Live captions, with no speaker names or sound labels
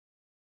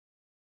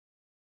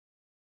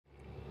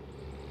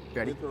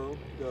Ready? Intro,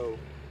 go.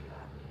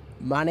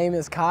 My name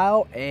is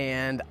Kyle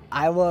and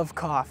I love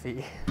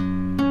coffee.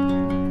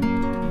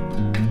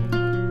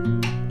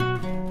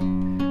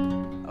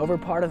 Over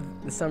part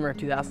of the summer of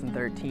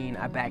 2013,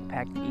 I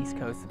backpacked the east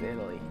coast of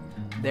Italy.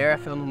 There I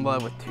fell in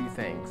love with two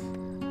things,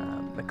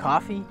 the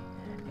coffee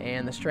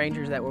and the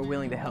strangers that were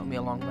willing to help me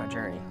along my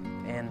journey.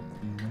 And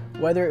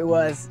whether it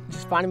was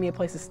just finding me a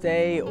place to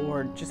stay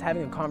or just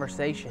having a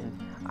conversation,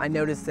 I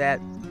noticed that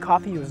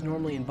coffee was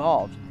normally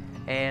involved,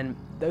 and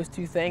those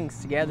two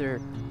things together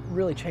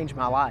really changed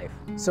my life.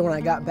 So when I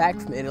got back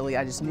from Italy,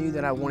 I just knew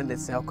that I wanted to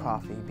sell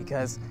coffee,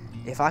 because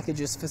if I could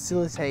just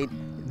facilitate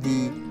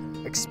the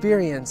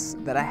experience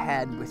that I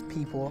had with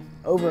people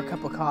over a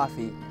cup of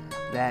coffee,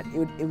 that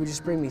it would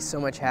just bring me so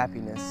much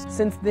happiness.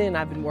 Since then,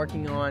 I've been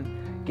working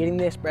on getting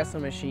the espresso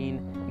machine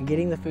and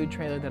getting the food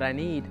trailer that I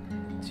need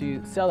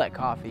to sell that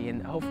coffee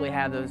and hopefully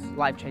have those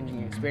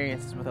life-changing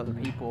experiences with other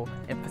people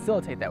and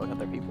facilitate that with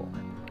other people.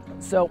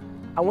 So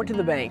I went to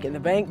the bank, and the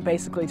bank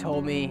basically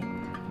told me,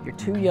 you're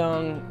too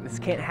young, this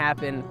can't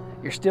happen,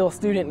 you're still a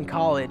student in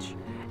college,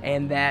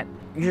 and that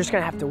you're just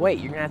gonna have to wait.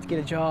 You're gonna have to get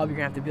a job, you're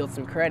gonna have to build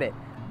some credit.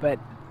 But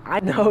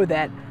I know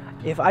that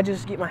if I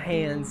just get my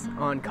hands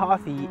on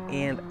coffee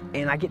and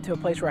I get to a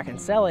place where I can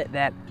sell it,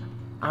 that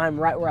I'm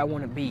right where I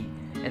want to be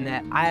and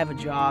that I have a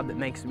job that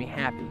makes me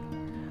happy.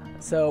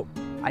 So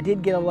I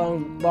did get a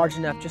loan large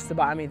enough just to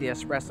buy me the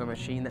espresso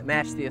machine that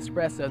matched the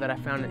espresso that I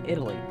found in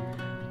Italy.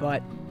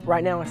 But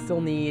right now I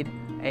still need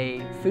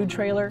a food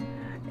trailer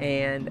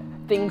and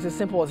things as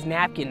simple as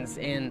napkins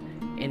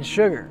and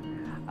sugar.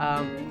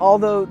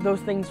 Although those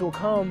things will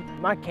come,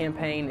 my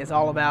campaign is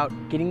all about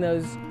getting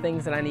those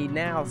things that I need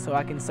now so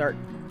I can start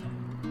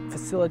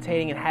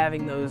facilitating and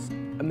having those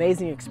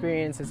amazing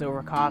experiences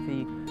over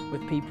coffee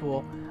with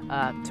people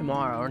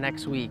tomorrow or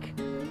next week.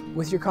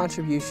 With your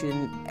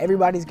contribution,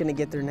 everybody's going to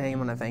get their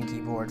name on a thank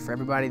you board for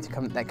everybody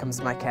that comes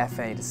to my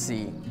cafe to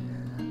see.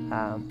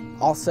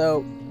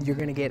 Also, you're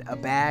going to get a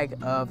bag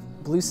of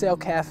Blue Sail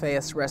Cafe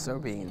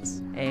espresso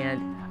beans.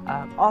 And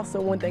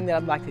also, one thing that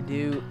I'd like to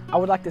do, I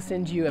would like to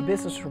send you a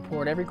business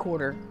report every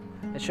quarter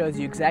that shows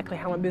you exactly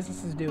how my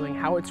business is doing,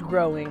 how it's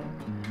growing,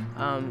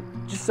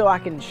 just so I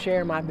can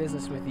share my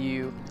business with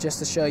you, just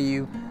to show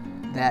you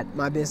that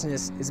my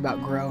business is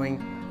about growing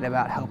and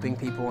about helping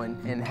people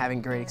and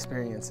having great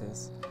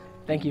experiences.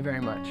 Thank you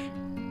very much.